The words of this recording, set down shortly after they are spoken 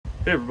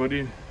Hey everybody,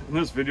 in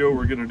this video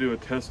we're going to do a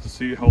test to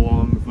see how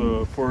long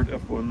the Ford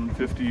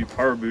F-150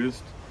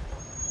 Powerboost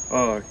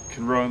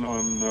can run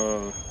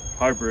on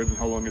hybrid and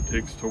how long it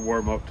takes to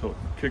warm up till it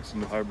kicks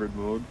into hybrid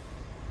mode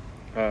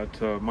at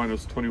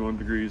minus 21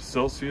 degrees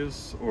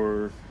Celsius,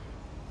 or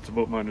it's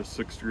about minus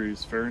 6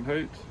 degrees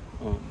Fahrenheit.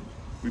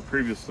 We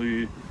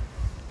previously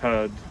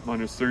had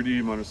minus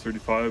 30, minus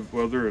 35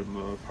 weather and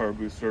the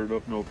Powerboost started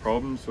up no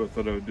problem, so I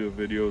thought I would do a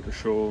video to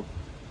show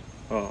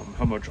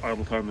how much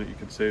idle time that you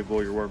can save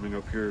while you're warming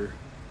up your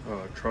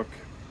truck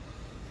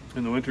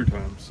in the winter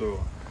time. So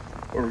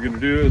what we're going to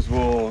do is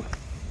we'll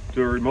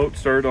do a remote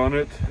start on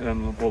it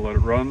and we'll let it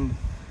run,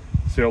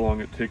 see how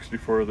long it takes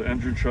before the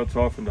engine shuts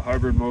off into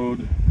hybrid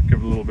mode, give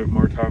it a little bit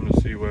more time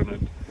to see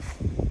when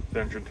the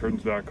engine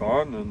turns back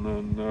on, and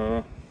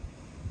then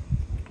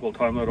we'll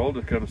time that all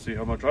to kind of see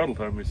how much idle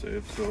time we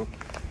save. So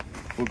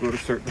we'll go to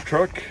start the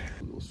truck.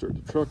 We'll start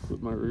the truck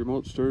with my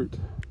remote start.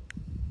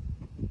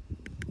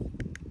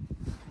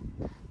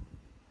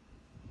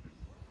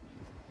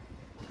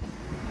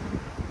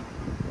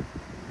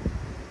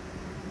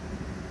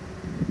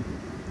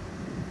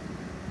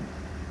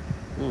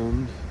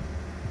 And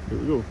here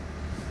we go.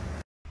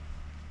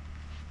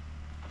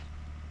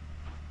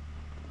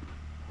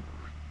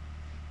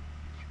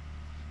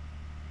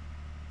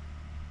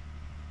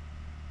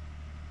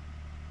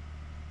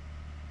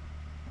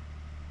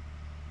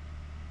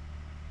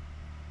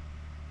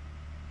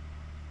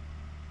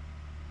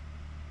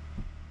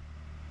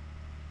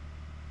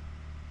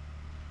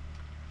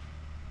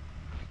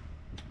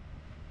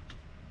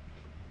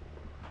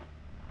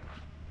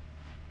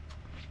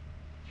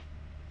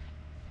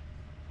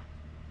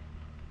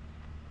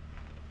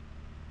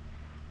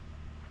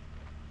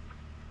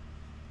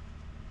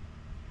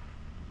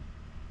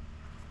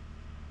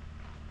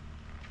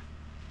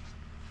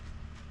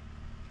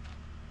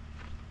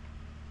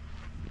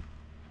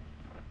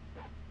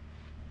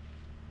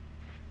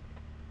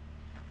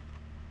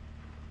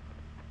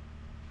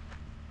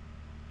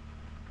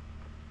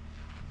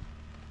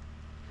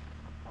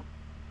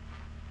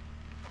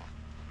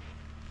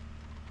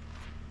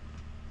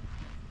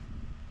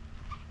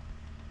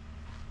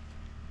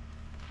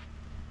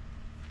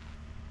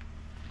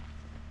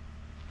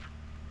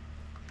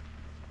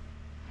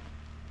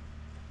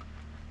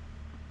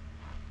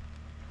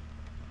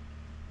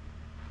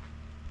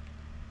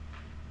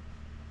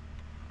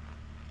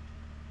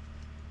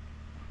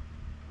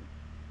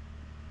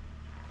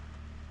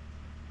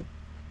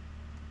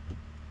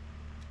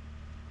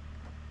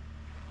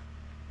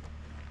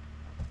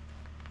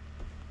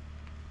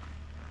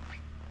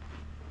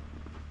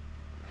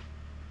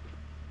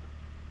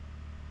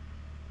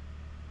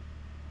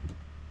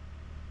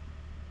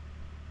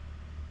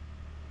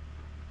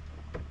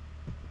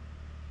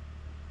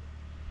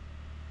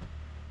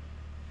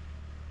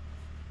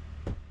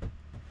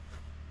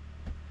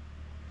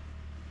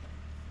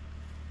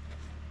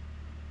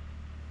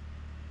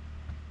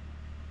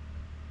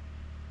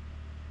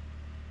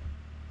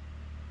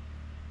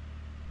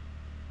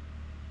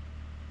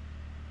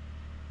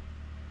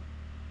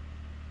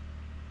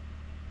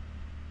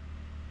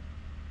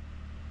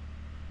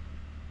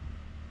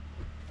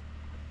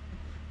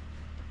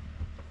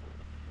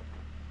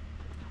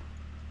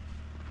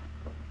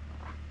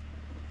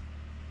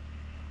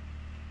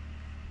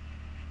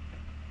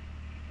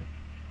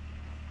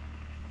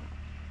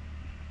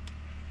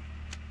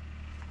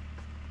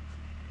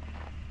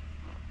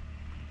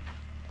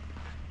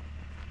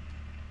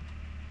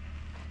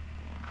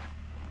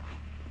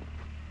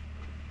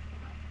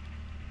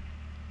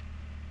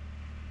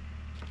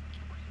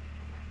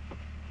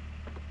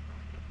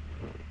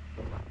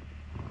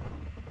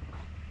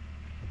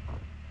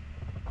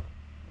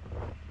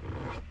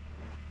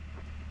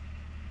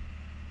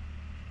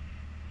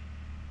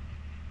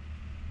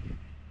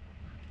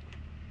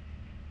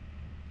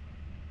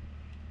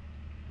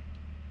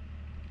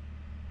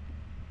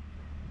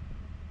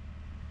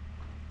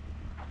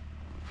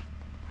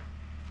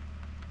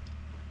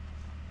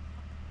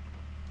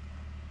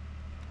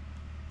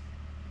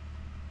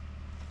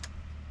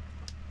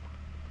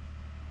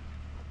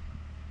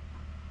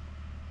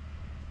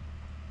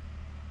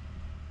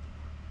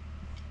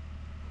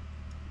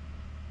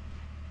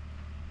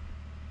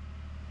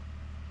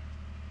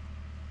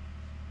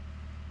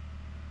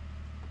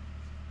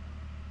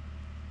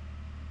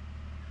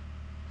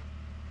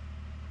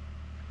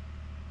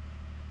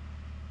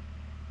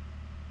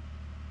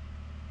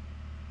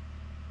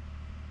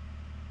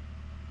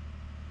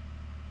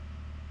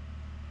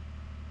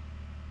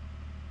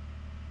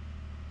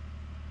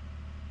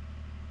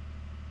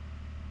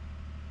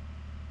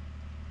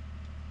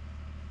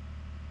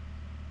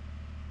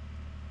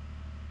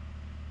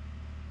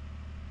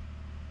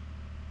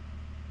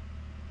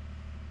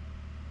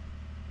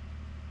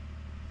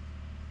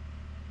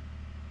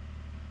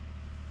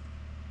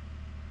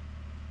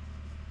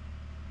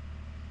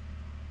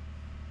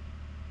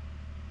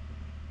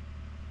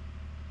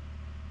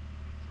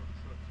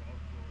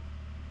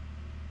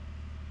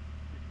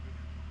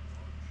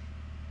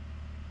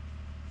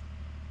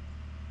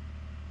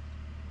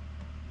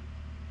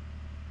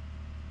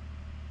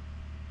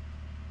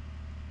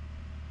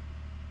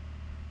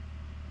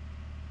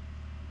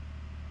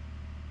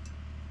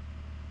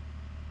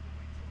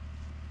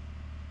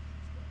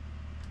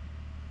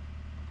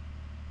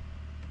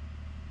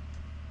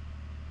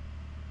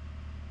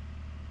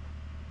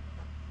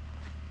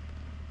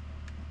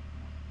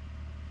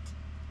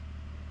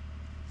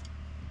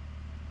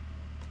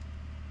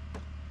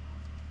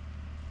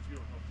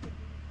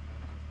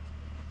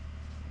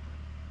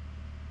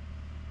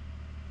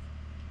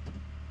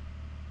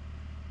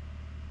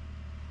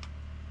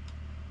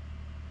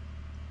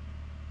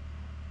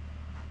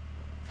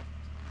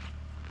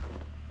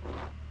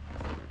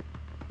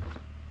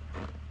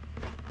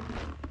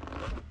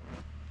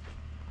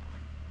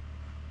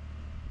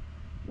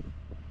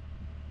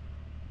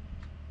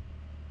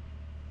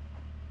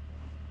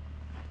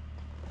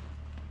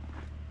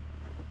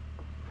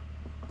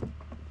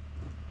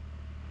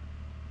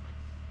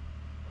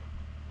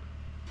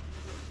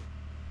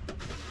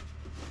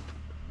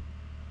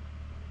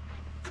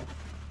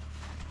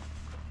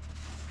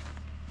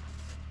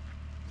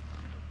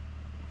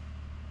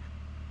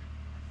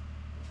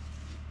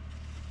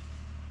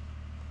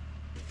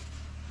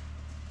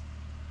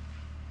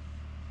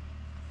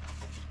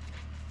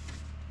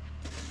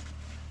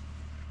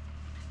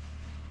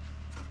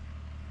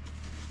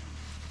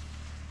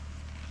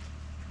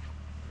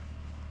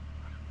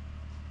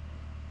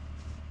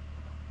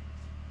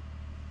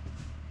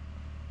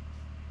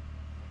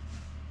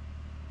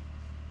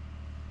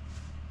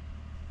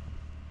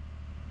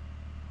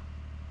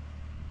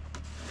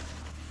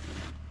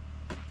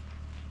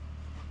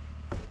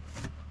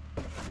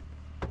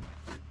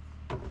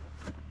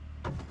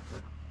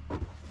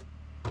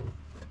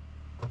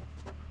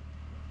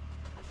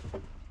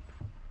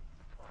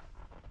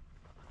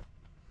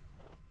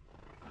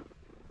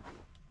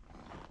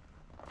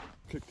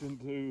 kicked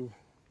into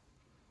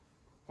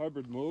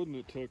hybrid mode, and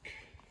it took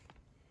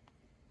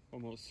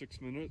almost 6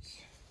 minutes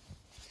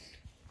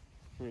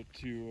for it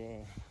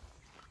to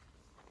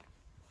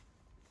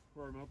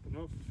warm up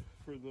enough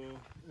for the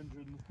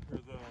engine or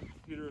the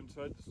heater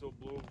inside to still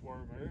blow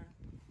warm air,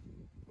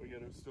 but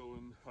yet it's still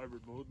in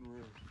hybrid mode,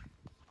 and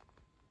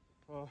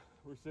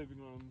we're saving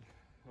on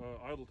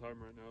idle time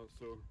right now,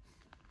 so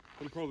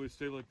it'll probably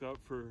stay like that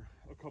for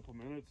a couple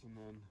minutes, and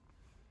then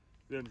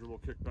the engine will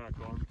kick back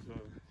on to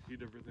heat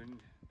everything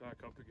back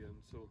up again.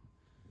 So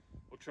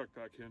we'll check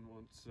back in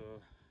once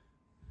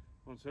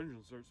the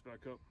engine starts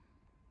back up.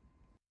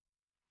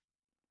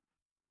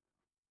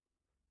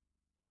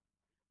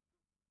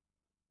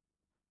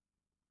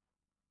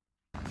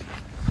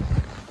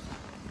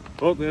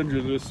 Well, the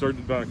engine just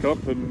started back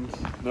up, and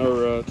now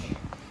we're at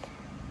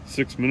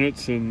 6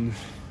 minutes and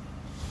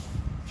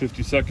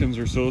 50 seconds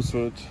or so,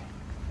 so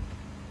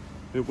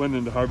it went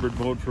into hybrid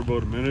mode for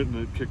about a minute, and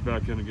it kicked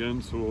back in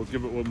again, so we'll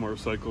give it one more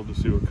cycle to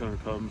see what kind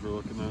of times we're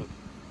looking at.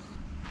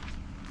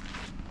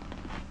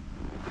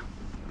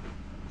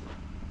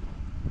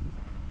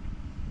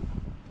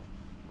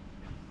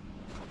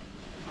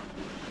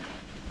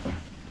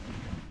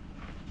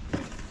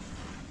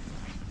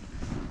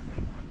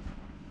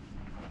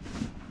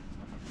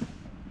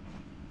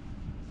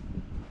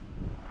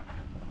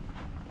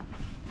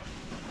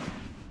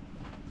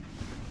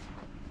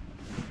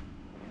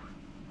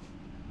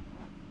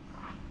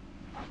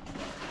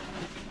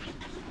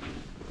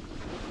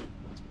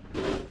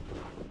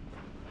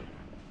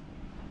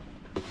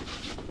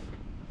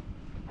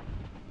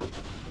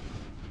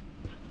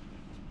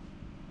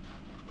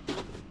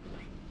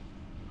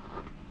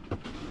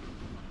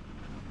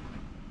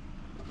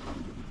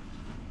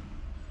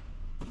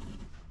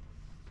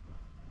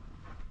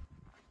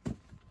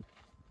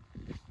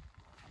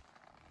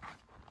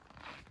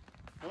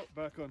 Oh,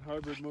 back on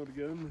hybrid mode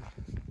again.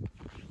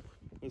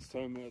 This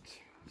time at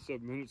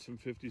 7 minutes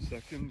and 50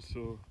 seconds.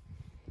 So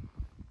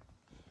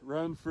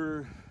ran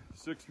for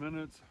 6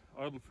 minutes,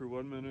 idled for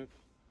 1 minute,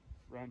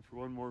 ran for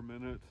 1 more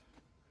minute,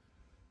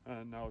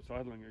 and now it's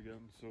idling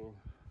again. So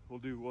we'll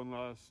do one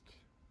last,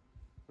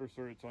 or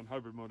sorry, it's on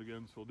hybrid mode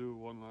again. So we'll do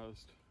one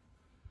last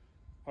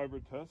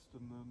hybrid test,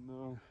 and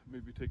then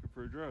maybe take it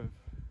for a drive.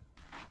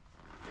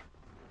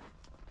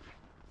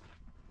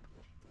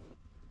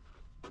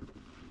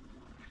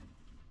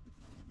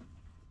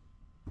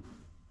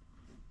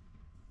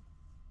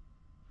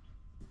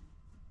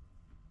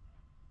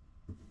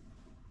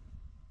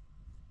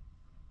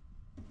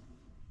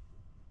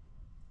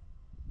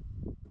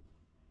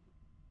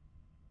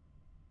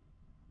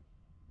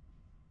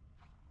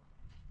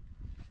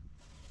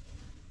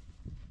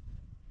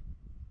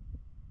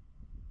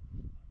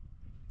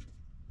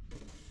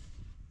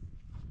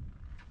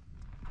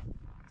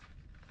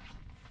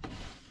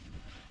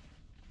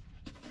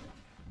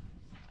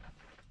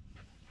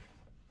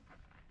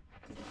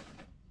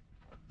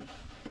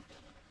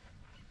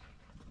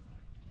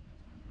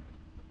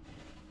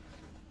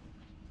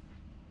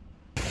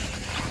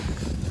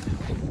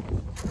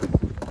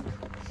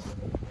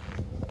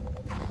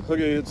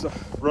 Okay, it's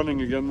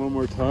running again one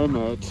more time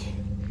at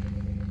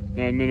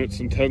 9 minutes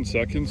and 10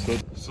 seconds.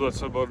 So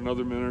that's about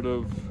another minute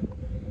of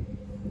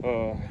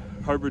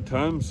hybrid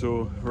time.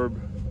 So we're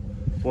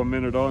 1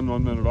 minute on,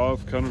 1 minute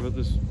off, kind of at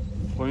this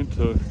point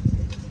to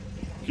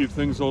keep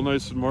things all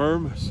nice and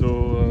warm.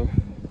 So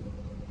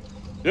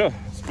yeah,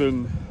 it's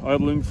been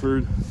idling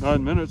for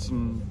 9 minutes,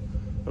 and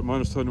at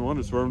minus 21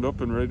 it's warmed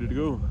up and ready to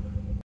go.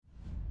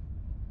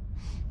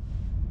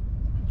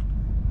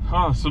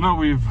 So now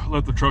we've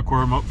let the truck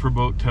warm up for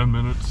about 10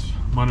 minutes,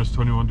 minus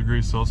 21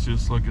 degrees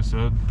Celsius, like I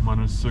said,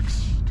 minus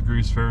 6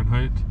 degrees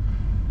Fahrenheit.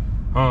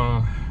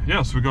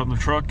 Yeah, so we got in the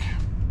truck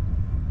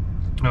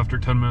after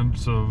 10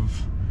 minutes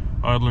of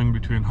idling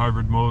between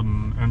hybrid mode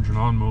and engine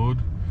on mode.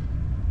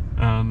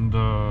 And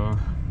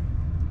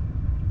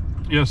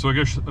yeah, so I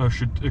guess I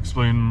should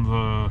explain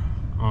the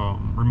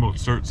remote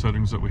start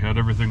settings that we had.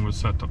 Everything was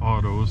set to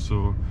auto,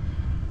 so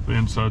the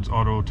inside's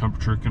auto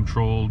temperature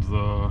controlled,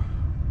 the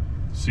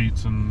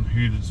seats and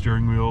heated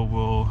steering wheel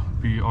will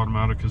be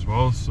automatic as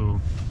well.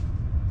 So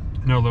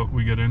now that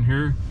we get in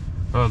here,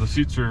 the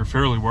seats are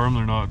fairly warm.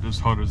 They're not as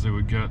hot as they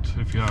would get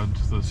if you had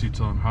the seats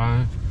on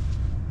high,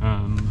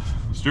 and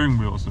the steering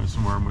wheel is nice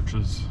and warm, which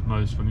is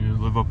nice when you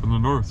live up in the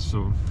north.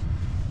 So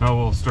now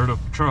we'll start up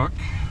the truck.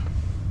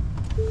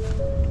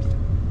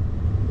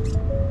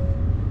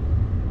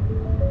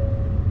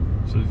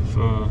 So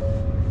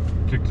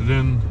we've kicked it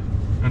in,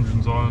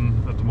 engine's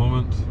on at the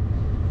moment.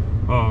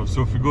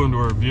 So if we go into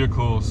our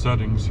vehicle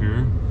settings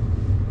here,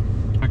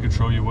 I could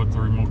show you what the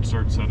remote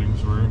start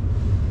settings were.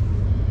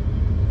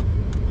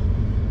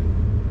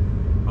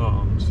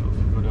 So if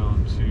we go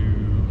down to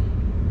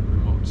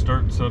remote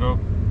start setup,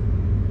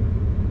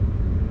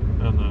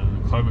 and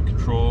then climate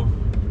control,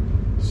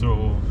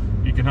 so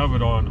you can have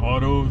it on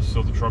auto,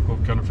 so the truck will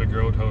kind of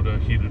figure out how to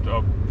heat it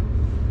up,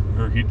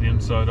 or heat the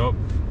inside up.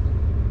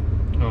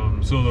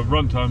 So the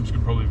run times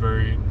can probably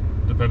vary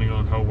depending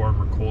on how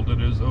warm or cold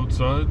it is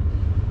outside.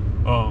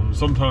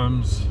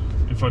 Sometimes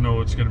if I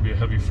know it's going to be a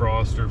heavy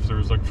frost, or if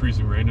there's like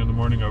freezing rain in the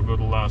morning, I'll go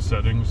to last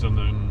settings and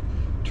then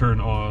turn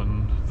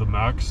on the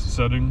max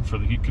setting for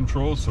the heat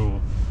control.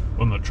 So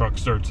when the truck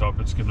starts up,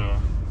 it's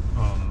gonna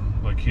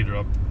like heat it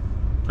up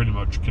pretty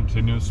much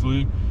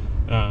continuously.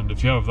 And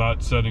if you have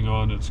that setting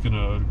on, it's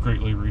gonna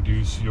greatly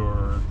reduce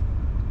the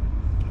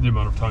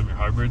amount of time your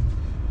hybrid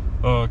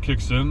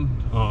kicks in.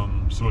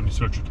 So when you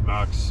switch it to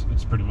max,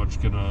 it's pretty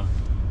much gonna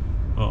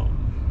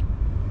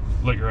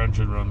let your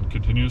engine run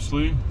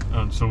continuously.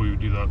 And so we would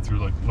do that through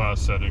like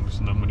last settings,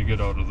 and then when you get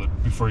out of the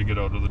before you get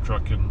out of the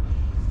truck and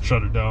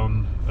shut it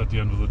down at the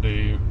end of the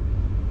day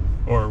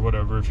or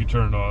whatever, if you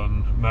turn it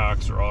on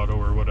max or auto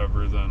or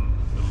whatever, then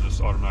it'll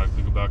just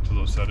automatically go back to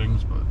those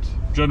settings. But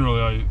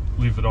generally I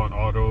leave it on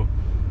auto,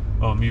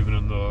 even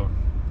in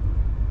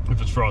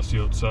if it's frosty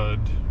outside.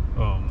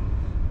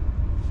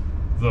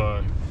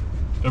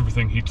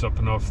 Everything heats up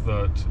enough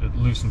that it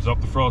loosens up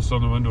the frost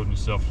on the window, and you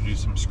still have to do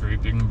some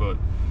scraping, but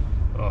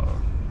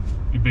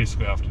you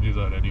basically have to do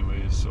that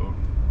anyways, so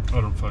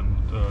I don't find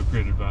a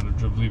great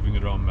advantage of leaving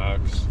it on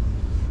max.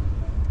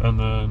 And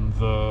then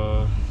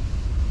the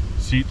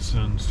seats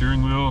and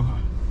steering wheel,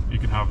 you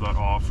can have that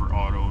off or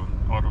auto,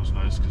 and auto's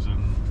nice because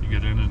then you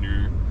get in and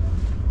your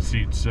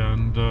seats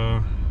and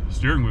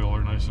steering wheel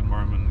are nice and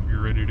warm and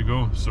you're ready to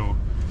go. So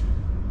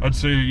I'd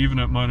say even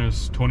at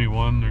minus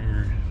 21,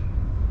 or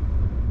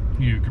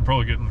you could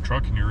probably get in the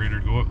truck and you're ready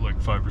to go at like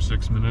 5 or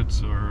 6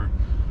 minutes, or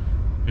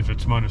if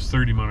it's minus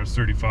 30, minus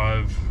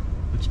 35,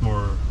 it's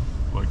more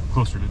like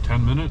closer to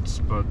 10 minutes.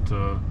 But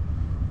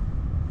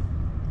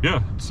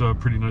yeah, it's a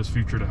pretty nice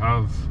feature to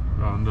have,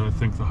 and I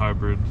think the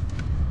hybrid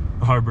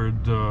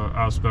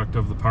aspect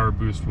of the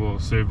Powerboost will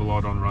save a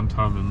lot on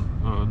runtime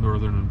in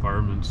northern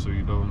environments, so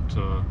you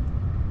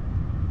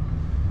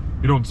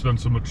don't spend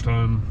so much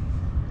time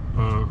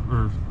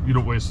or you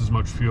don't waste as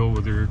much fuel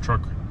with your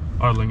truck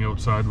idling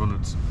outside when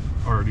it's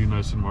already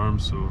nice and warm.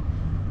 So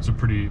it's a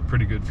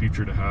pretty good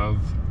feature to have.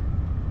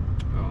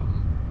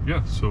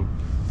 Yeah, so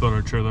thought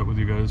I'd share that with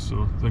you guys,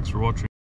 so thanks for watching.